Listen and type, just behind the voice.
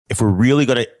if we're really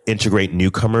going to integrate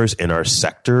newcomers in our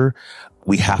sector,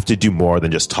 we have to do more than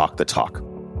just talk the talk.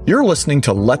 You're listening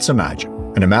to Let's Imagine,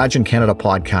 an Imagine Canada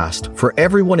podcast for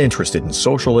everyone interested in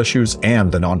social issues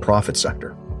and the nonprofit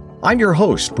sector. I'm your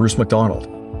host, Bruce McDonald.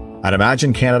 At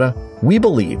Imagine Canada, we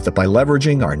believe that by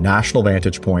leveraging our national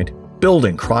vantage point,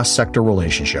 building cross-sector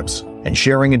relationships, and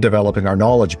sharing and developing our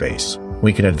knowledge base,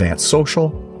 we can advance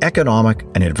social, economic,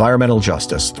 and environmental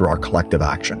justice through our collective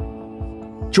action.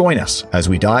 Join us as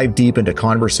we dive deep into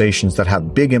conversations that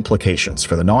have big implications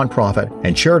for the nonprofit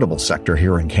and charitable sector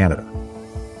here in Canada.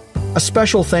 A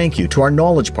special thank you to our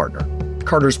knowledge partner,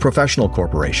 Carter's Professional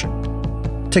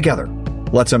Corporation. Together,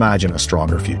 let's imagine a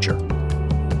stronger future.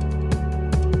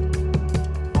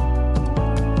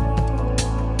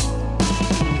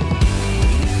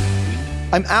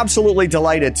 I'm absolutely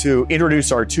delighted to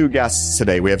introduce our two guests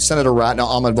today. We have Senator Ratna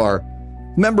Omidvar,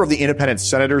 member of the Independent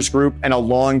Senators Group and a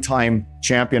longtime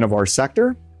champion of our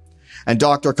sector, and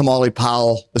Dr. Kimahli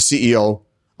Powell, the CEO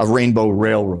of Rainbow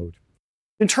Railroad.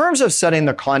 In terms of setting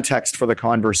the context for the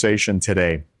conversation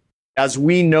today, as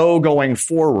we know going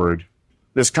forward,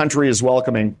 this country is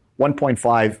welcoming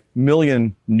 1.5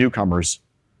 million newcomers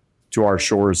to our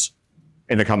shores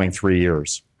in the coming 3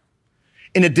 years.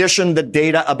 In addition, the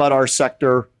data about our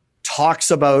sector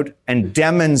talks about and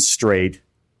demonstrates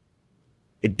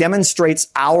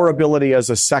our ability as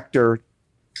a sector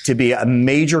to be a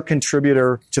major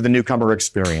contributor to the newcomer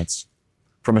experience.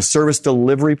 From a service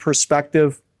delivery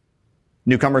perspective,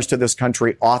 newcomers to this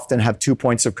country often have 2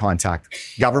 points of contact: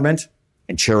 government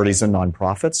and charities and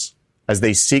nonprofits, as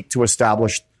they seek to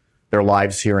establish their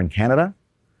lives here in Canada.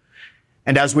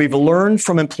 And as we've learned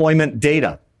from employment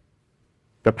data,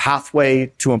 the pathway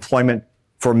to employment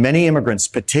for many immigrants,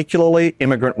 particularly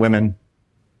immigrant women,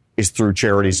 is through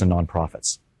charities and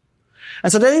nonprofits.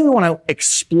 And so today we want to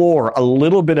explore a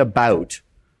little bit about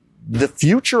the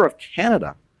future of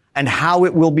Canada and how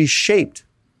it will be shaped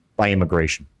by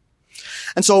immigration.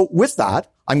 And so with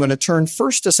that, I'm going to turn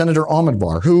first to Senator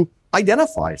Omidvar, who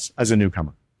identifies as a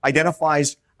newcomer,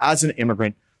 identifies as an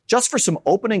immigrant, just for some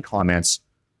opening comments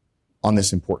on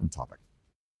this important topic.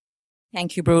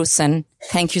 Thank you, Bruce, and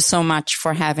thank you so much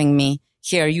for having me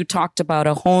here. You talked about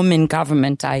a home in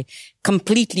government. I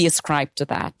completely ascribe to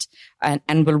that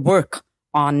and will work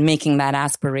on making that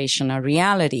aspiration a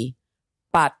reality.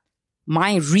 But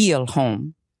my real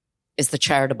home is the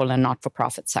charitable and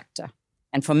not-for-profit sector,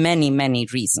 and for many, many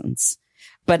reasons.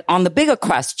 But on the bigger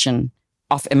question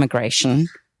of immigration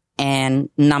and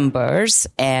numbers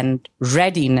and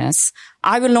readiness,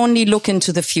 I will only look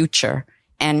into the future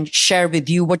and share with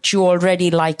you what you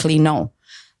already likely know.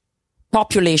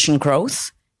 Population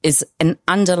growth is an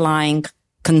underlying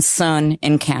concern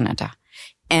in Canada.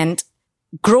 And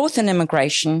growth in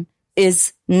immigration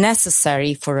is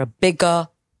necessary for a bigger,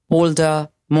 bolder,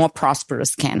 more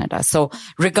prosperous Canada. So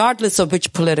regardless of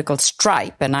which political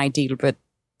stripe, and I deal with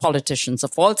politicians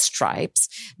of all stripes,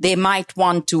 they might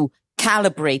want to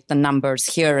calibrate the numbers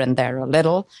here and there a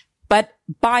little. But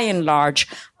by and large,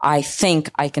 I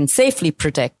think I can safely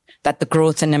predict that the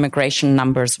growth in immigration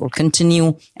numbers will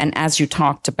continue. And as you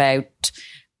talked about,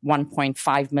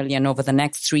 1.5 million over the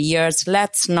next 3 years,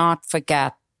 let's not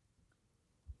forget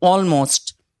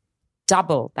almost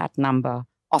double that number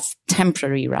of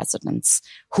temporary residents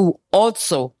who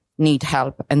also need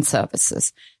help and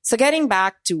services. So getting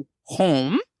back to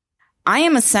home, I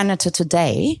am a senator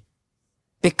today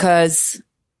because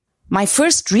my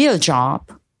first real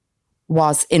job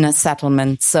was in a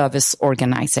settlement service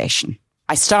organization.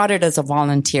 I started as a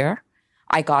volunteer.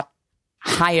 I got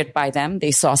hired by them.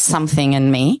 They saw something in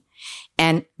me.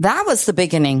 And that was the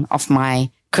beginning of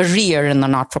my career in the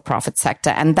not-for-profit sector.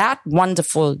 And that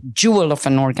wonderful jewel of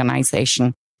an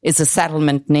organization is a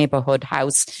settlement neighborhood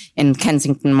house in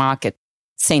Kensington Market,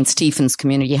 St. Stephen's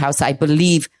Community House. I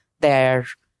believe their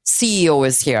CEO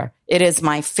is here. It is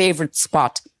my favorite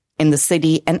spot in the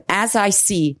city. And as I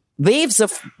see waves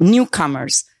of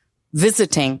newcomers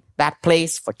visiting that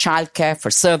place for childcare,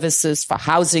 for services, for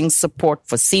housing support,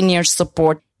 for senior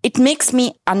support, it makes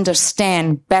me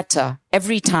understand better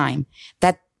every time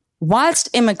that whilst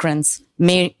immigrants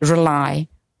may rely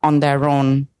on their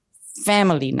own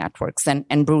family networks,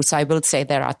 and Bruce, I will say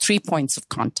there are 3 points of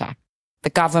contact: the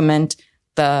government,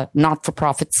 the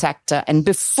not-for-profit sector, and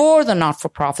before the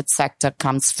not-for-profit sector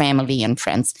comes family and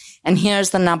friends. And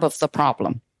here's the nub of the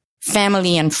problem.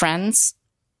 Family and friends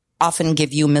often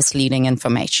give you misleading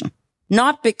information,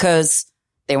 not because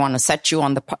they want to set you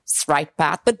on the right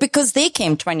path, but because they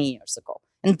came 20 years ago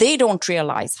and they don't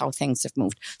realize how things have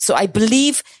moved. So I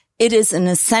believe it is an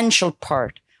essential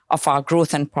part of our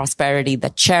growth and prosperity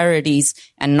that charities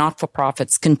and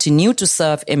not-for-profits continue to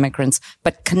serve immigrants,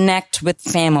 but connect with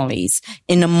families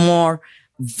in a more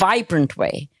vibrant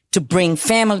way to bring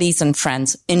families and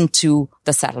friends into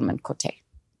the settlement cote.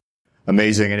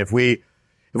 Amazing. And if we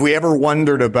ever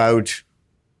wondered about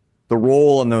the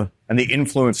role and the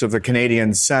influence of the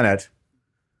Canadian Senate,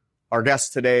 our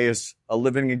guest today is a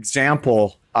living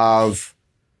example of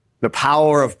the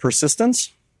power of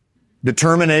persistence,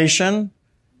 determination,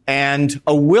 and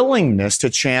a willingness to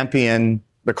champion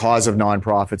the cause of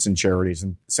nonprofits and charities.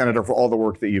 And Senator, for all the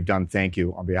work that you've done, thank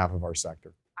you on behalf of our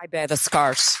sector. I bear the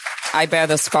scars. I bear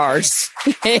the scars.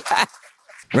 We're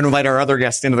going to invite our other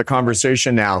guest into the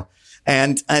conversation now.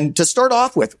 And to start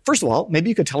off with, first of all, maybe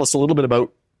you could tell us a little bit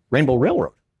about Rainbow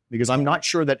Railroad, because I'm not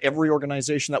sure that every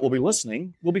organization that will be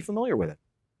listening will be familiar with it.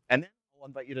 And then I'll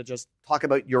invite you to just talk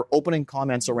about your opening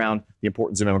comments around the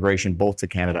importance of immigration, both to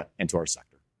Canada and to our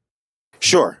sector.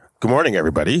 Sure. Good morning,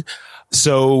 everybody.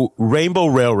 So Rainbow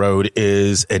Railroad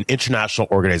is an international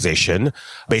organization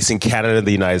based in Canada and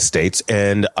the United States,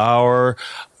 and our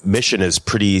mission is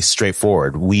pretty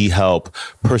straightforward. We help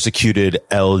persecuted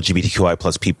LGBTQI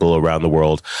plus people around the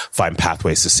world find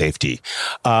pathways to safety.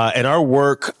 And our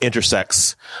work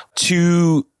intersects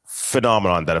two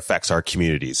phenomena that affects our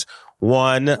communities.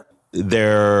 One,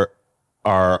 there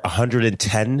are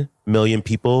 110 million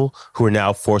people who are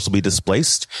now forcibly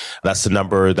displaced. That's the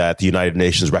number that the United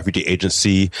Nations Refugee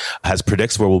Agency has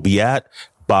predicts where we'll be at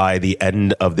by the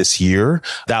end of this year.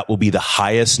 That will be the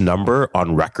highest number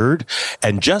on record.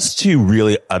 And just to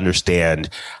really understand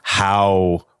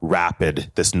how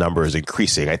rapid this number is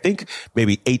increasing, I think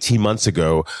maybe 18 months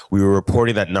ago, we were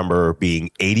reporting that number being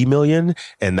 80 million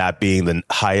and that being the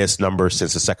highest number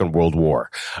since the Second World War.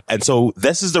 And so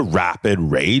this is the rapid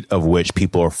rate of which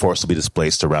people are forcibly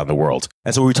displaced around the world.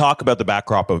 And so when we talk about the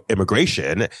backdrop of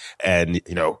immigration and,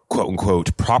 quote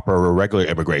unquote, proper or regular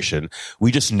immigration,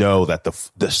 we just know that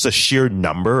the sheer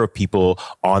number of people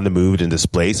on the move and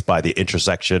displaced by the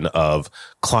intersection of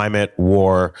climate,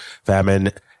 war,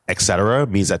 famine, etc.,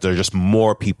 means that there are just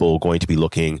more people going to be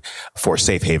looking for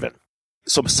safe haven.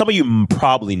 So some of you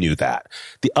probably knew that.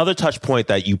 The other touch point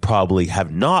that you probably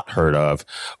have not heard of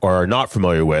or are not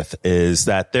familiar with is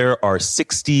that there are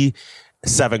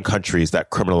 67 countries that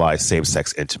criminalize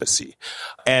same-sex intimacy.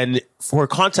 And for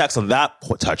context on that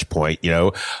touch point,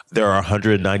 there are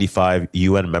 195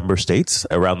 UN member states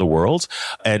around the world.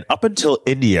 And up until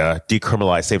India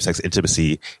decriminalized same-sex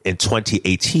intimacy in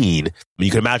 2018, you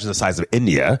can imagine the size of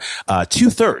India,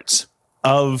 2/3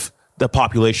 of the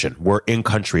population were in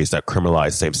countries that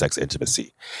criminalize same-sex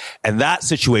intimacy. And that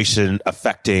situation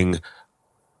affecting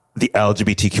the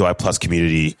LGBTQI plus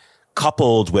community,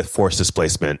 coupled with forced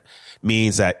displacement,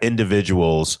 means that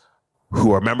individuals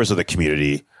who are members of the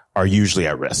community are usually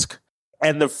at risk.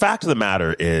 And the fact of the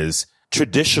matter is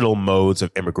traditional modes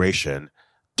of immigration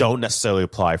don't necessarily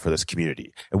apply for this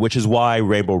community, and which is why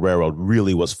Rainbow Railroad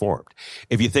really was formed.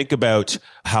 If you think about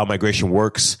how migration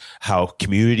works, how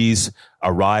communities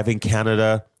arrive in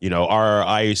Canada,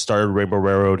 I started Rainbow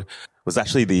Railroad, was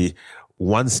actually the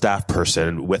one staff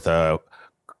person with a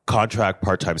contract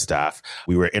part-time staff.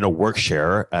 We were in a work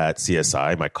share at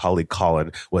CSI. My colleague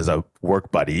Colin was a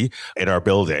work buddy in our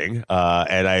building.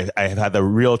 And I have had the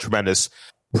real tremendous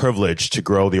privilege to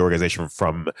grow the organization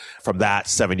from that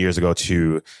 7 years ago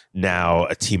to now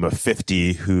a team of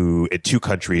 50 who in 2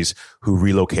 countries who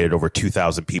relocated over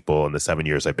 2,000 people in the 7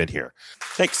 years I've been here.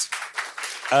 Thanks.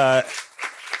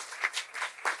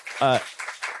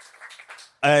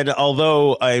 And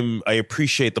although I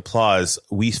appreciate the applause,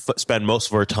 we spend most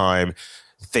of our time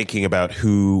thinking about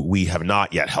who we have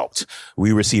not yet helped.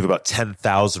 We receive about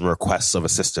 10,000 requests of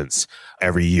assistance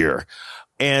every year.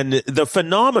 And the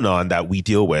phenomenon that we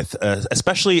deal with,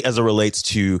 especially as it relates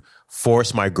to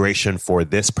forced migration for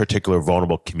this particular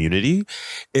vulnerable community,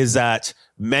 is that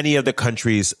many of the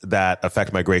countries that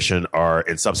affect migration are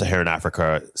in sub-Saharan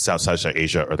Africa, South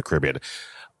Asia, or the Caribbean.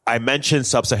 I mentioned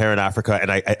sub-Saharan Africa,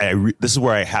 and this is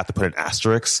where I have to put an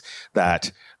asterisk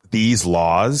that these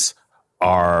laws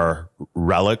are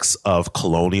relics of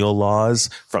colonial laws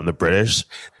from the British.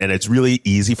 And it's really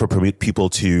easy for people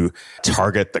to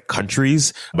target the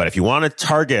countries. But if you want to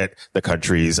target the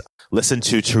countries, listen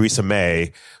to Theresa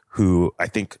May, who I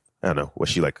don't know, was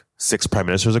she like 6 prime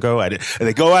ministers ago? And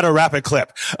they go at a rapid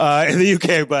clip in the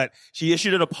UK, but she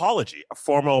issued an apology, a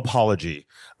formal apology,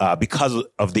 because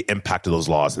of the impact of those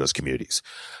laws in those communities.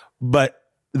 But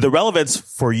the relevance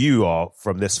for you all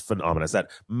from this phenomenon is that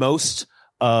most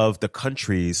of the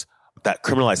countries that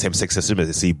criminalize same-sex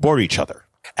intimacy border each other.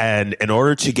 And in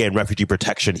order to gain refugee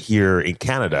protection here in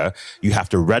Canada, you have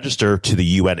to register to the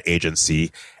UN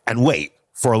agency and wait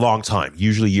for a long time,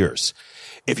 usually years.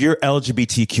 If you're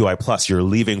LGBTQI+, you're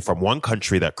leaving from one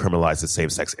country that criminalizes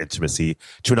same-sex intimacy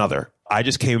to another. I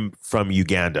just came from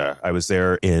Uganda. I was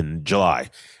there in July.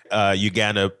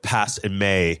 Uganda passed in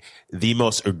May the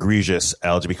most egregious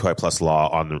LGBTQI+ law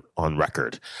on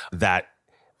record that,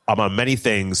 among many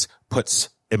things,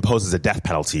 imposes a death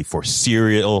penalty for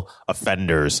serial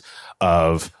offenders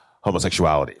of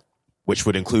homosexuality, which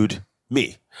would include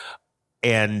me.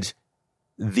 And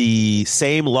the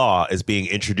same law is being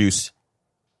introduced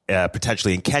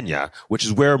potentially in Kenya, which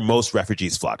is where most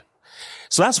refugees flood.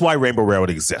 So that's why Rainbow Railroad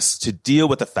exists, to deal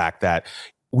with the fact that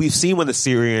we've seen with the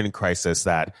Syrian crisis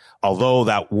that although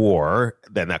that war,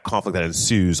 then that conflict that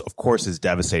ensues, of course, is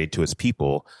devastating to its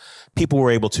people, people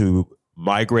were able to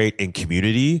migrate in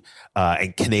community,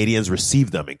 and Canadians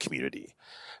receive them in community.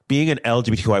 Being an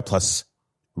LGBTQI+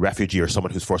 refugee or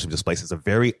someone who's forcibly displaced is a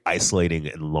very isolating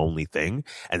and lonely thing.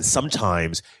 And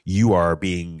sometimes you're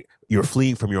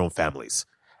fleeing from your own families.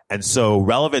 And so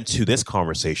relevant to this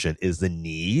conversation is the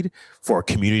need for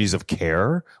communities of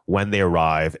care when they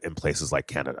arrive in places like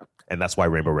Canada. And that's why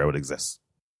Rainbow Railroad exists.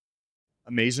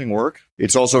 Amazing work.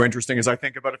 It's also interesting as I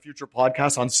think about a future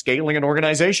podcast on scaling an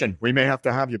organization. We may have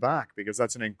to have you back because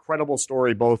that's an incredible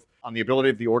story, both on the ability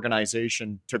of the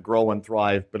organization to grow and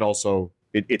thrive, but also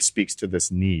it speaks to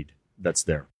this need that's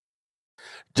there.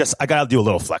 I got to do a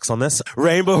little flex on this.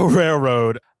 Rainbow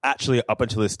Railroad, actually up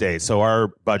until this day. So our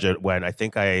budget, when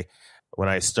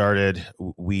I started,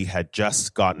 we had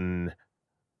just gotten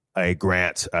a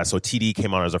grant. So TD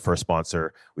came on as our first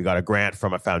sponsor. We got a grant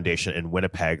from a foundation in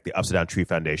Winnipeg, the Upside Down Tree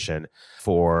Foundation,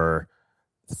 for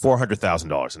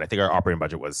 $400,000. And I think our operating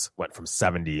budget went from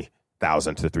 $70,000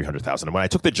 to $300,000. And when I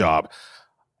took the job,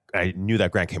 I knew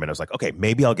that grant came in. I was like, okay,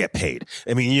 maybe I'll get paid.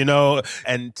 I mean,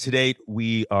 and to date,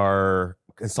 we are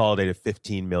consolidated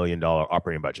 $15 million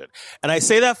operating budget. And I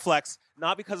say that flex,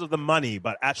 not because of the money,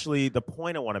 but actually the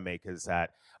point I want to make is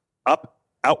that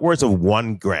outwards of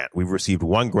one grant, we've received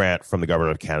one grant from the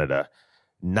government of Canada.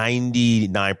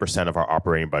 99% of our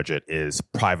operating budget is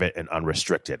private and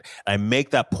unrestricted. And I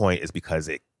make that point is because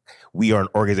we are an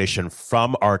organization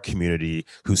from our community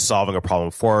who's solving a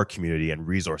problem for our community and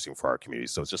resourcing for our community.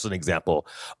 So it's just an example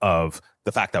of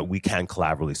the fact that we can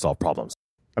collaboratively solve problems.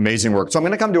 Amazing work. So I'm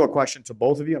going to come to a question to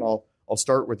both of you, and I'll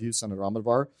start with you, Senator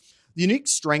Omidvar. The unique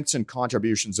strengths and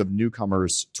contributions of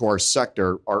newcomers to our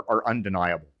sector are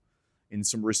undeniable. In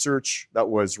some research that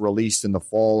was released in the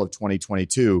fall of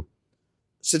 2022,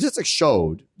 statistics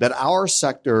showed that our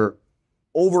sector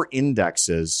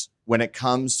over-indexes when it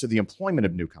comes to the employment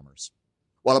of newcomers.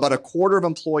 While about a quarter of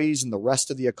employees in the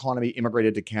rest of the economy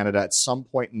immigrated to Canada at some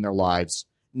point in their lives,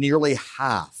 nearly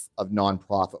half of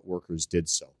nonprofit workers did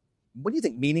so. What do you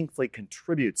think meaningfully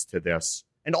contributes to this?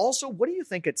 And also, what do you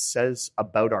think it says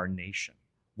about our nation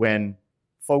when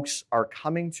folks are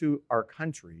coming to our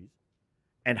country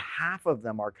and half of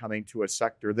them are coming to a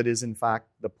sector that is, in fact,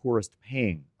 the poorest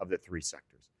paying of the three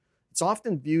sectors? It's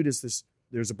often viewed as this.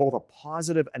 There's both a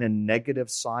positive and a negative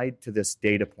side to this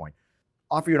data point.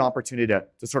 Offer you an opportunity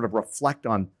to sort of reflect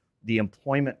on the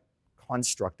employment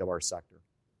construct of our sector.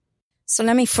 So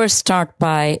let me first start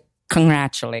by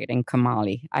congratulating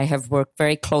Kimahli. I have worked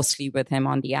very closely with him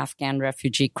on the Afghan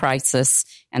refugee crisis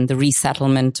and the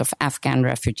resettlement of Afghan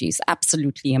refugees.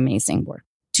 Absolutely amazing work.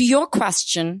 To your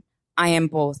question, I am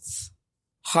both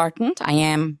heartened. I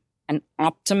am an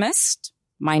optimist.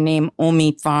 My name,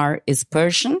 Omidvar, is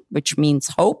Persian, which means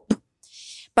hope.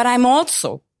 But I'm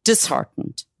also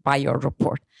disheartened by your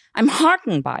report. I'm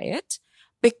heartened by it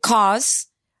because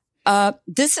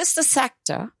this is the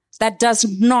sector that does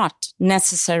not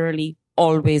necessarily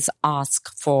always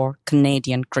ask for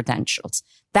Canadian credentials.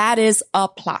 That is a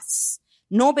plus.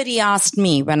 Nobody asked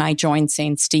me when I joined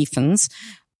St. Stephen's,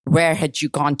 where had you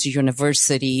gone to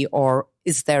university or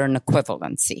is there an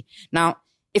equivalency? Now,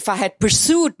 if I had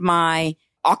pursued my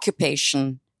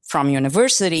occupation from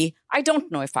university, I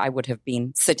don't know if I would have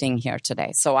been sitting here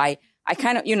today. So I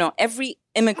kind of, every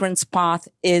immigrant's path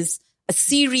is a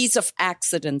series of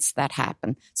accidents that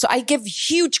happen. So I give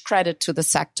huge credit to the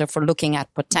sector for looking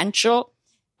at potential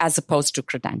as opposed to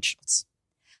credentials.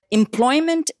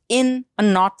 Employment in a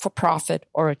not-for-profit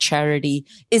or a charity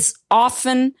is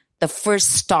often the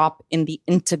first stop in the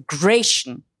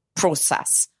integration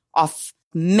process of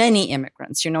many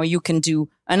immigrants. You can do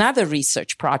another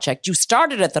research project. You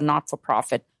started at the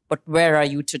not-for-profit, but where are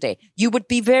you today? You would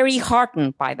be very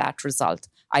heartened by that result,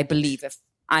 I believe, if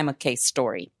I'm a case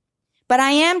story. But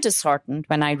I am disheartened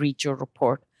when I read your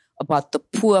report about the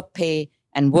poor pay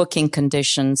and working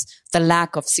conditions, the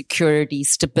lack of security,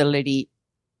 stability.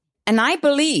 And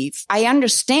I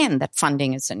understand that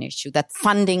funding is an issue, that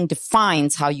funding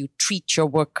defines how you treat your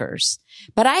workers.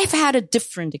 But I've had a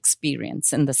different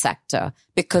experience in the sector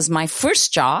because my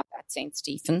first job at St.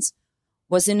 Stephen's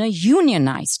was in a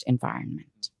unionized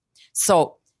environment.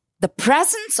 So the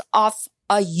presence of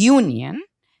a union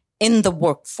in the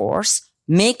workforce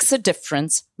makes a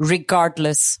difference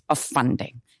regardless of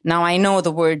funding. Now, I know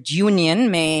the word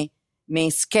union may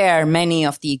scare many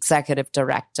of the executive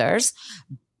directors.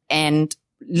 And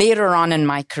later on in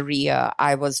my career,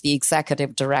 I was the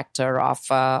executive director of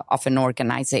an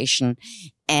organization,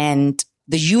 and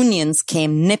the unions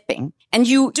came nipping. And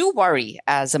you do worry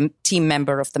as a team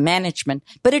member of the management,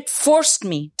 but it forced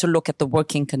me to look at the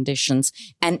working conditions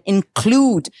and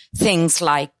include things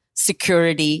like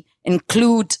security,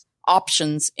 include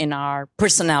options in our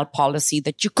personnel policy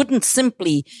that you couldn't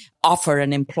simply offer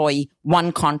an employee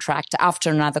one contract after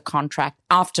another contract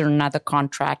after another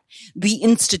contract. We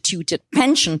instituted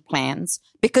pension plans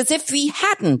because if we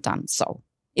hadn't done so,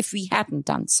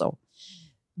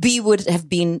 we would have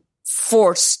been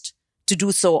forced to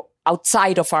do so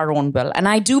outside of our own will. And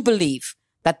I do believe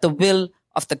that the will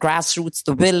of the grassroots,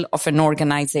 the will of an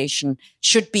organization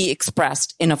should be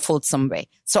expressed in a fulsome way.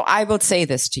 So I will say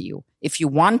this to you. If you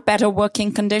want better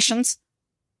working conditions,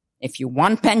 if you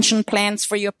want pension plans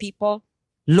for your people,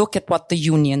 look at what the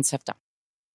unions have done.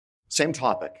 Same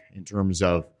topic in terms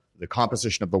of the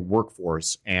composition of the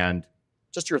workforce and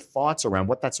just your thoughts around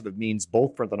what that sort of means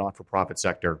both for the not-for-profit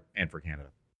sector and for Canada.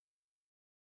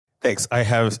 Thanks. I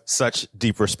have such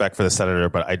deep respect for the senator,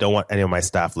 but I don't want any of my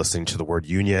staff listening to the word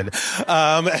union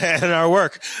and our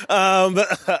work.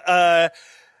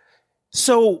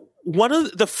 So one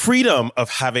of the freedom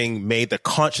of having made the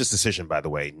conscious decision, by the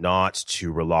way, not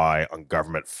to rely on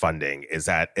government funding is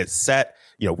that it set,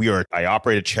 I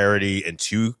operated charity in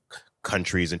 2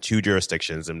 countries and 2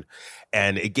 jurisdictions,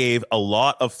 and it gave a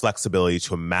lot of flexibility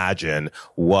to imagine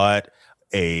what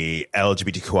a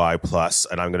LGBTQI plus,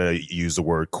 and I'm going to use the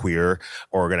word queer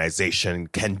organization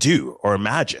can do or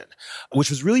imagine, which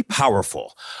was really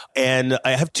powerful. And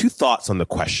I have 2 thoughts on the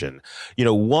question.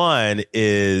 One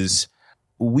is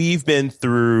I've been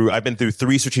through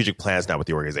 3 strategic plans now with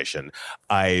the organization.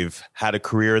 I've had a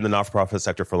career in the not-for-profit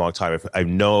sector for a long time.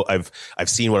 I've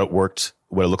seen what it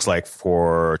looks like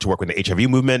to work with the HIV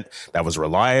movement that was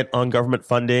reliant on government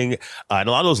funding. And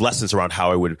a lot of those lessons around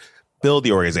how I would build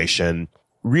the organization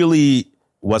really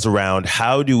was around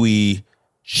how do we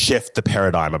shift the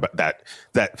paradigm about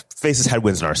that faces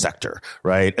headwinds in our sector,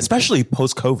 right? Especially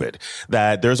post-COVID,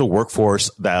 that there's a workforce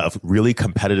of really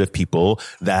competitive people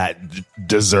that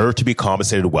deserve to be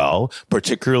compensated well,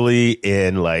 particularly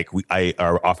in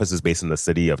our office is based in the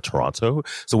city of Toronto.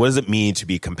 So what does it mean to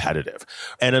be competitive?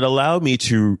 And it allowed me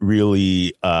to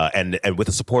really, and with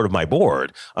the support of my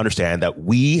board, understand that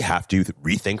we have to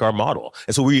rethink our model.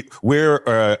 And so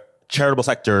we're charitable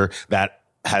sector that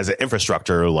has an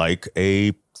infrastructure like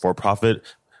a for-profit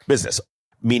business,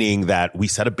 meaning that we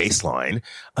set a baseline.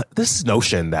 This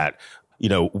notion that,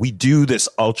 we do this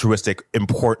altruistic,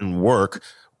 important work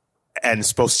and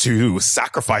supposed to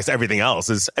sacrifice everything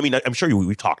else I'm sure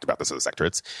we've talked about this in the sector.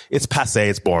 It's passé,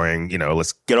 it's boring,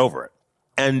 let's get over it.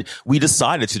 And we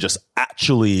decided to just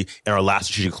actually, in our last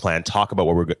strategic plan, talk about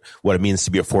what it means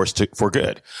to be a force for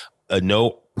good.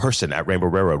 No person at Rainbow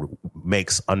Railroad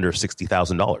makes under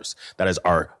 $60,000. That is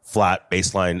our flat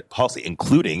baseline policy,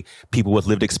 including people with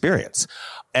lived experience.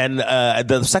 And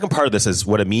the second part of this is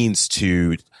what it means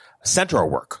to center our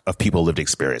work of people lived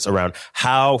experience around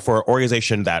how, for an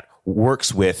organization that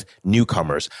works with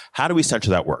newcomers, how do we center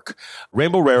that work?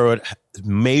 Rainbow Railroad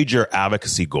major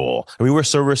advocacy goal. We're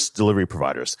service delivery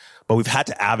providers, but we've had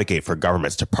to advocate for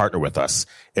governments to partner with us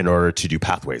in order to do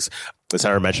pathways. The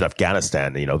senator mentioned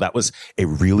Afghanistan. That was a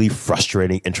really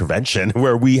frustrating intervention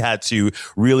where we had to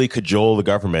really cajole the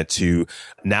government to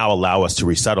now allow us to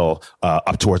resettle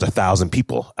up towards 1,000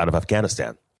 people out of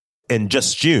Afghanistan. In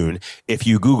just June, if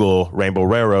you Google Rainbow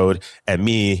Railroad and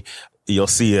me, you'll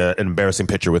see an embarrassing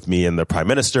picture with me and the Prime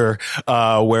Minister,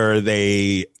 where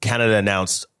Canada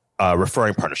announced a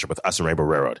referring partnership with us and Rainbow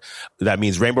Railroad. That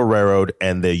means Rainbow Railroad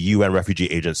and the UN Refugee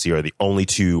Agency are the only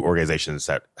 2 organizations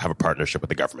that have a partnership with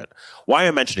the government. Why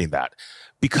am I mentioning that?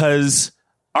 Because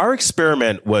our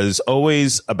experiment was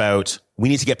always about, we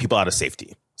need to get people out of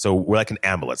safety. So we're like an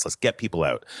ambulance. Let's get people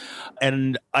out.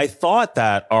 And I thought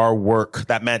that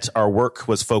meant our work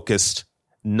was focused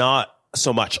not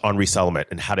so much on resettlement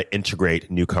and how to integrate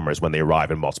newcomers when they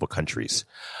arrive in multiple countries.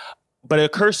 But it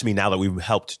occurs to me now that we've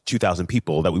helped 2,000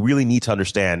 people that we really need to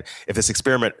understand if this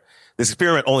experiment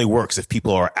only works if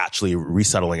people are actually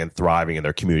resettling and thriving in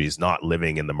their communities, not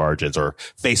living in the margins or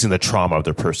facing the trauma of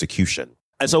their persecution.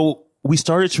 And so we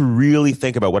started to really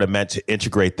think about what it meant to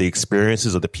integrate the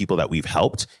experiences of the people that we've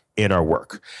helped in our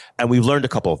work. And we've learned a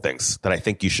couple of things that I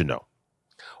think you should know.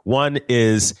 One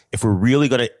is, if we're really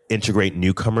going to integrate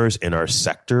newcomers in our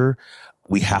sector,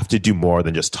 we have to do more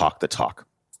than just talk the talk.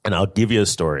 And I'll give you a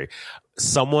story.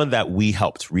 Someone that we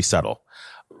helped resettle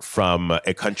from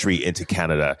a country into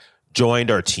Canada joined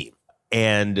our team.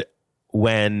 And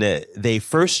when they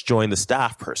first joined the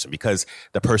staff person, because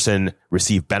the person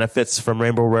received benefits from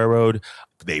Rainbow Railroad,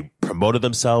 they promoted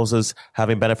themselves as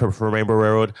having benefit from Rainbow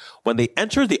Railroad. When they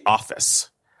entered the office,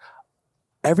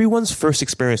 everyone's first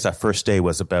experience that first day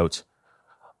was about,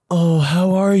 oh,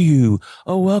 how are you?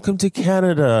 Oh, welcome to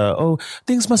Canada. Oh,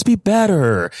 things must be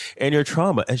better. And your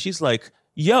trauma. And she's like,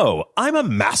 yo, I'm a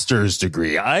master's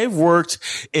degree. I've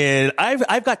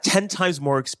got 10 times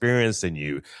more experience than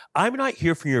you. I'm not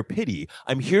here for your pity.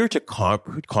 I'm here to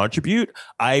contribute.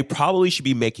 I probably should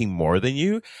be making more than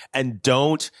you. And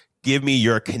don't give me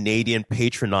your Canadian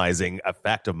patronizing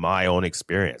effect of my own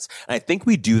experience. And I think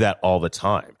we do that all the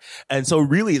time. And so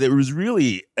really, there was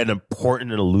really an important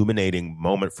and illuminating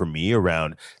moment for me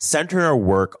around centering our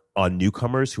work on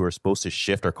newcomers who are supposed to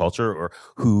shift our culture or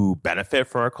who benefit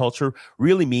from our culture.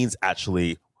 Really means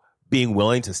actually being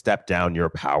willing to step down your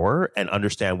power and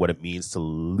understand what it means to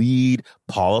lead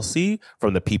policy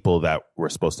from the people that we're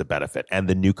supposed to benefit and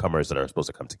the newcomers that are supposed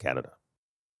to come to Canada.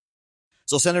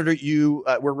 So, Senator,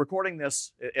 we're recording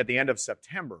this at the end of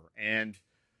September, and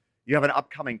you have an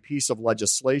upcoming piece of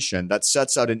legislation that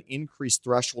sets out an increased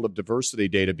threshold of diversity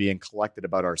data being collected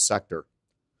about our sector.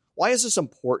 Why is this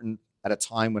important at a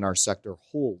time when our sector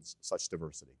holds such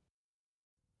diversity?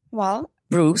 Well,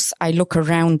 Bruce, I look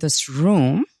around this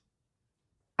room.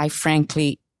 I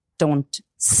frankly don't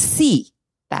see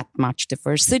that much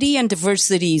diversity, and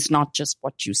diversity is not just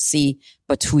what you see,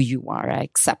 but who you are. I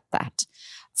accept that.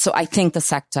 So I think the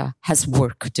sector has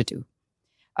work to do.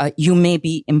 You may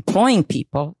be employing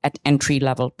people at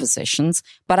entry-level positions,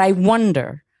 but I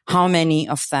wonder how many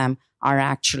of them are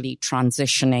actually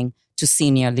transitioning to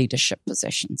senior leadership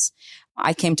positions.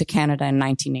 I came to Canada in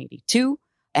 1982,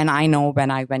 and I know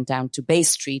when I went down to Bay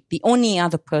Street, the only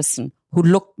other person who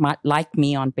looked like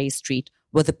me on Bay Street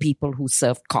were the people who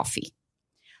served coffee.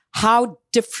 How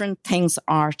different things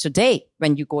are today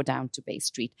when you go down to Bay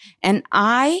Street. And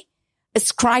I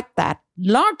ascribe that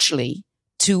largely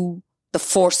to the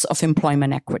force of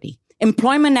employment equity.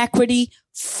 Employment equity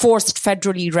forced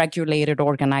federally regulated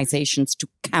organizations to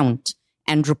count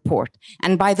and report.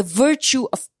 And by the virtue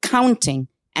of counting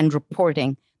and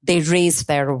reporting, they raised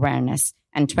their awareness.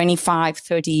 And 25,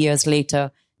 30 years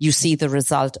later, you see the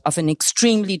result of an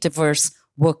extremely diverse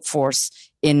workforce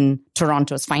in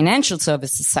Toronto's financial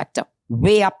services sector,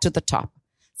 way up to the top.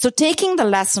 So taking the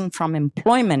lesson from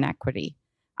employment equity,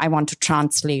 I want to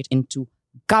translate into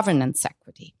governance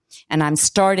equity. And I'm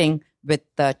starting with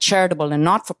the charitable and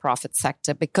not-for-profit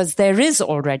sector because there is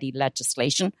already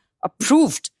legislation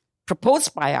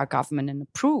proposed by our government and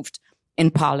approved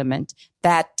in Parliament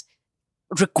that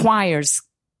requires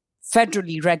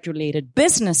federally regulated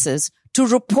businesses to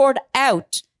report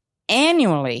out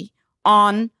annually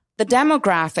on the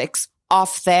demographics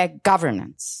of their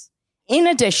governance. In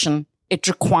addition, it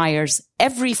requires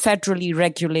every federally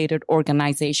regulated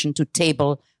organization to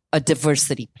table a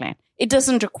diversity plan. It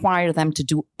doesn't require them to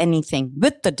do anything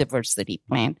with the diversity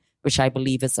plan, which I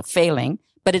believe is a failing,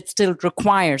 but it still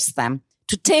requires them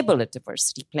to table a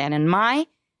diversity plan. And my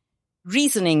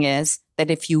reasoning is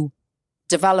that if you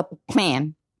develop a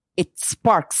plan, it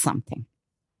sparks something.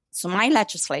 So my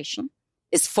legislation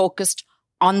is focused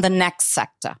on the next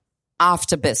sector.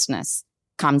 After business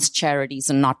comes charities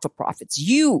and not-for-profits.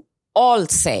 You all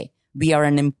say we're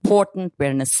an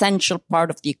essential part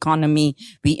of the economy.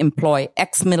 We employ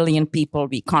X million people.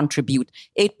 We contribute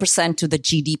 8% to the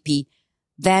GDP.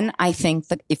 Then I think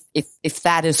that if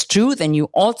that is true, then you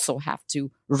also have to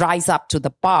rise up to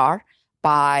the bar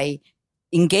by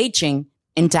engaging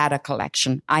in data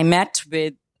collection. I met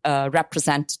with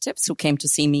representatives who came to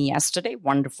see me yesterday,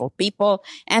 wonderful people,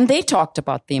 and they talked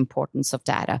about the importance of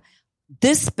data.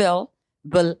 This bill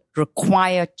will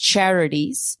require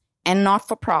charities and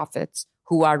not-for-profits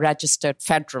who are registered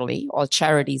federally. All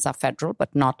charities are federal,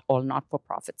 but not all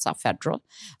not-for-profits are federal.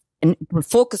 And it will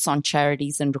focus on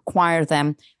charities and require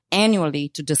them annually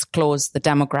to disclose the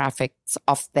demographics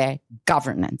of their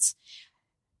governance.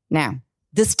 Now,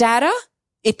 this data,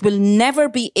 it will never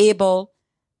be able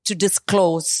to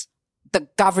disclose the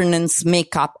governance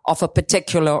makeup of a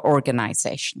particular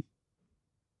organization.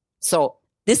 So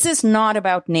this is not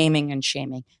about naming and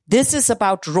shaming. This is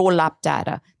about roll-up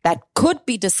data that could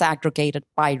be disaggregated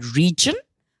by region.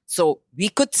 So we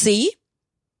could see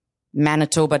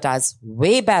Manitoba does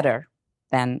way better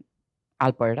than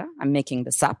Alberta. I'm making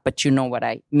this up, but you know what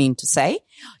I mean to say.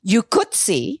 You could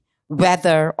see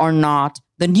whether or not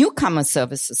the newcomer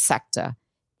services sector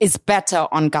is better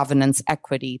on governance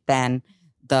equity than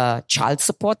the child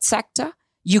support sector.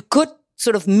 You could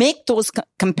sort of make those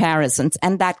comparisons,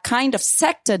 and that kind of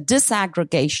sector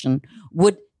disaggregation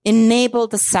would enable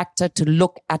the sector to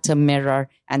look at a mirror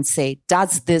and say,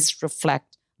 does this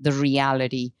reflect the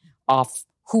reality of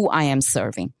who I am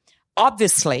serving?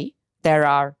 Obviously, there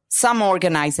are some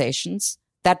organizations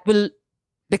that will,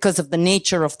 because of the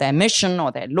nature of their mission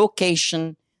or their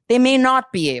location, they may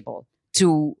not be able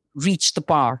to reach the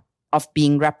bar of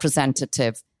being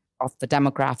representative of the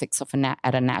demographics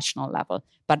at a national level.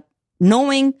 But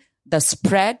knowing the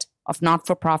spread of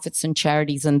not-for-profits and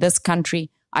charities in this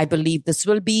country, I believe this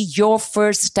will be your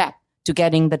first step to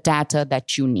getting the data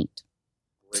that you need.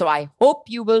 So I hope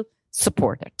you will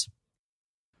support it.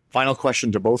 Final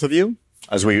question to both of you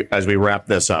as we wrap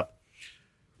this up.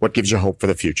 What gives you hope for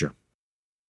the future?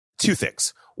 Two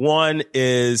things. One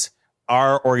is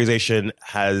our organization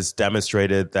has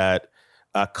demonstrated that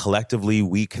collectively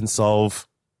we can solve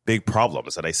big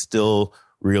problems, and I still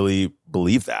really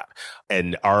believe that.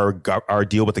 And our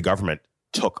deal with the government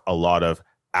took a lot of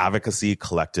advocacy,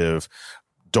 collective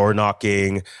door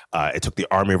knocking. It took the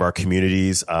army of our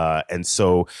communities. And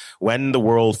so when the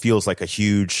world feels like a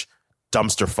huge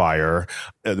dumpster fire,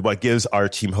 what gives our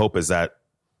team hope is that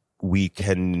we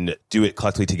can do it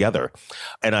collectively together.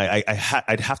 And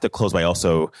I'd have to close by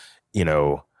also,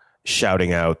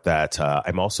 shouting out that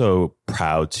I'm also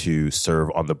proud to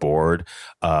serve on the board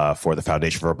for the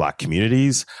Foundation for Black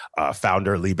Communities.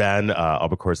 Founder Liban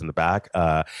Albacor's in the back.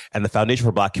 And the Foundation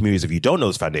for Black Communities, if you don't know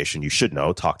this foundation, you should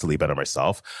know. Talk to Liban or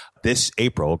myself. This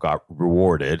April got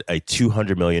rewarded a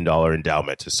 $200 million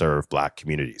endowment to serve Black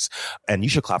communities. And you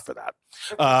should clap for that.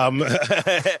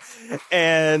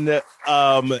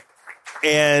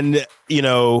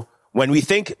 When we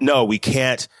think, we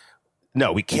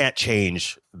can't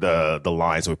change the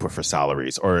lines that we put for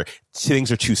salaries, or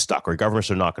things are too stuck, or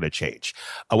governments are not going to change.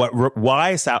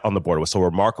 Why I sat on the board was so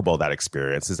remarkable, that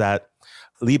experience, is that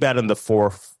Liban and the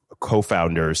four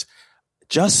co-founders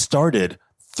just started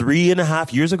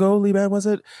 3.5 years ago, Liban, was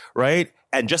it? Right?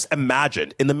 And just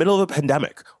imagine, in the middle of a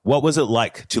pandemic, what was it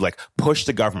like to push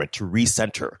the government to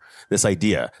recenter this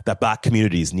idea that Black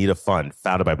communities need a fund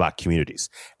founded by Black communities?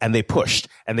 And they pushed,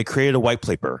 and they created a white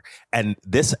paper, and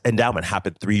this endowment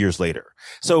happened 3 years later.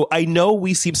 So I know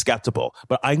we seem skeptical,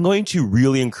 but I'm going to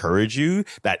really encourage you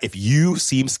that if you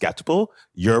seem skeptical,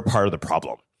 you're part of the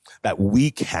problem, that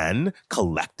we can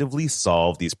collectively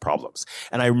solve these problems.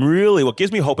 And what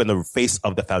gives me hope in the face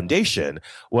of the foundation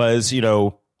was,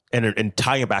 and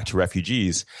tying it back to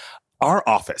refugees, our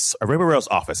office, our Rainbow Rail's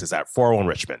office, is at 401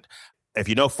 Richmond. If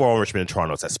you know 401 Richmond in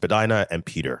Toronto, it's at Spadina and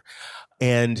Peter.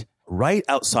 And right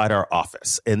outside our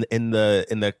office, in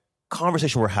the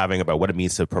conversation we're having about what it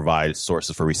means to provide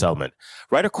sources for resettlement,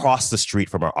 right across the street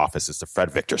from our office is the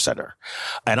Fred Victor Center.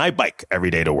 And I bike every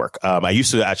day to work. I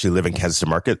used to actually live in Kensington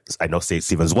Market. I know St.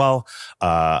 Stephen's well.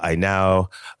 I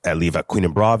live at Queen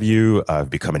and Broadview. I've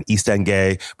become an East End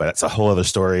gay, but that's a whole other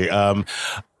story.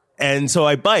 And so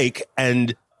I bike,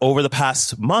 and over the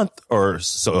past month or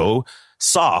so,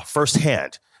 saw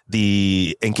firsthand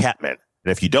the encampment.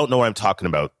 And if you don't know what I'm talking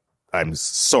about, I'm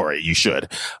sorry, you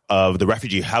should, of the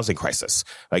refugee housing crisis.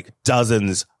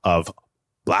 Dozens of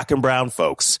Black and brown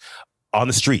folks on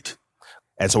the street.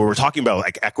 And so we were talking about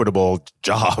equitable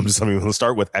jobs. We'll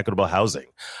start with equitable housing.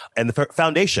 And the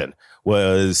foundation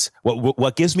was,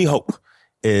 what gives me hope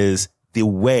is the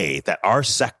way that our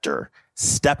sector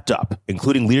stepped up,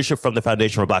 including leadership from the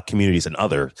Foundation for Black Communities and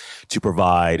others, to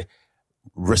provide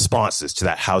responses to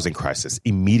that housing crisis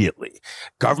immediately.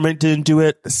 Government didn't do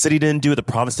it. The city didn't do it. The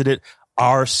province did it.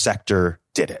 Our sector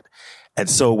did it. And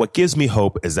so what gives me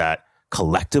hope is that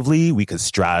collectively we can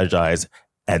strategize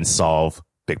and solve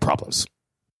big problems.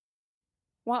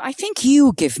 Well, I think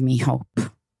you give me hope.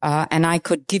 And I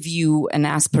could give you an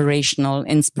aspirational,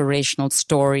 inspirational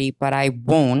story, but I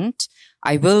won't.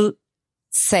 I will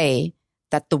say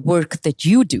that the work that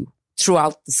you do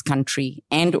throughout this country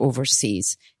and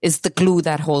overseas is the glue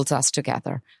that holds us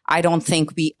together. I don't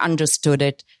think we understood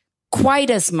it quite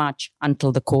as much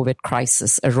until the COVID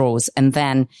crisis arose. And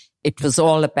then it was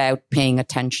all about paying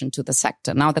attention to the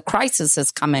sector. Now the crisis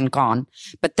has come and gone,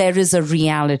 but there is a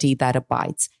reality that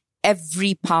abides.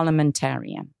 Every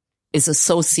parliamentarian is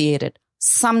associated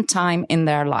sometime in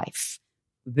their life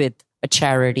with a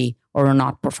charity or a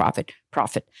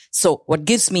not-for-profit. So what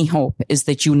gives me hope is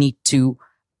that you need to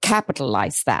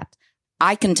capitalize that.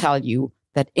 I can tell you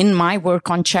that in my work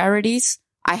on charities,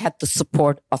 I had the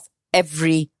support of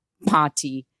every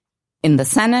party in the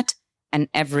Senate and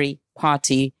every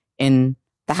party in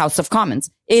the House of Commons.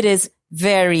 It is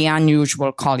very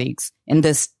unusual, colleagues, in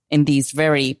these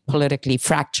very politically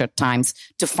fractured times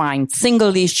to find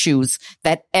single issues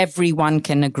that everyone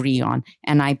can agree on.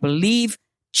 And I believe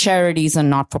charities and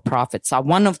not-for-profits are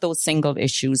one of those single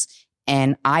issues.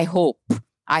 And I hope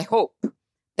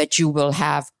that you will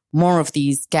have more of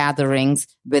these gatherings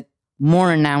with more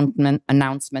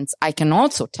announcements. I can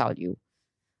also tell you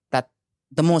that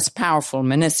the most powerful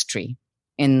ministry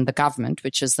in the government,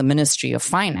 which is the Ministry of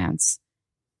Finance,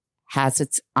 has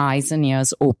its eyes and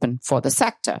ears open for the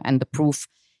sector. And the proof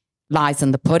lies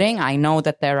in the pudding. I know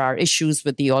that there are issues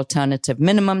with the alternative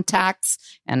minimum tax,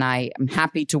 and I am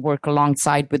happy to work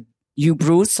alongside with you,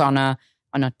 Bruce, on a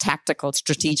tactical,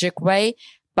 strategic way.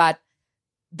 But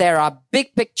there are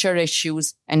big picture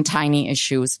issues and tiny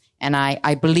issues. And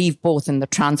I believe both in the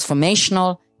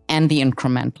transformational and the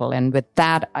incremental. And with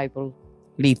that, I will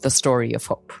leave the story of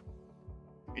hope.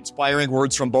 Inspiring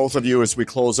words from both of you as we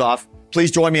close off. Please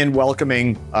join me in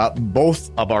welcoming both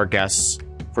of our guests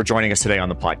for joining us today on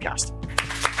the podcast.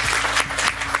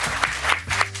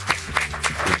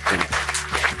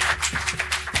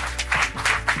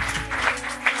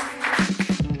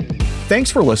 Thanks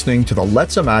for listening to the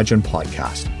Let's Imagine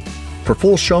podcast. For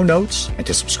full show notes and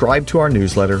to subscribe to our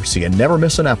newsletter so you never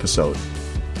miss an episode,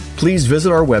 please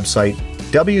visit our website,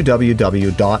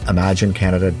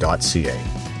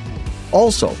 www.imaginecanada.ca.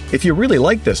 Also, if you really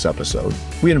like this episode,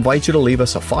 we invite you to leave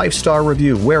us a 5-star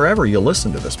review wherever you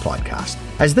listen to this podcast,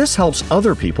 as this helps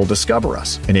other people discover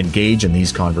us and engage in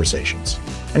these conversations.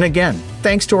 And again,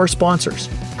 thanks to our sponsors,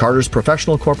 Carter's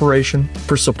Professional Corporation,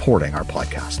 for supporting our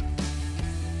podcast.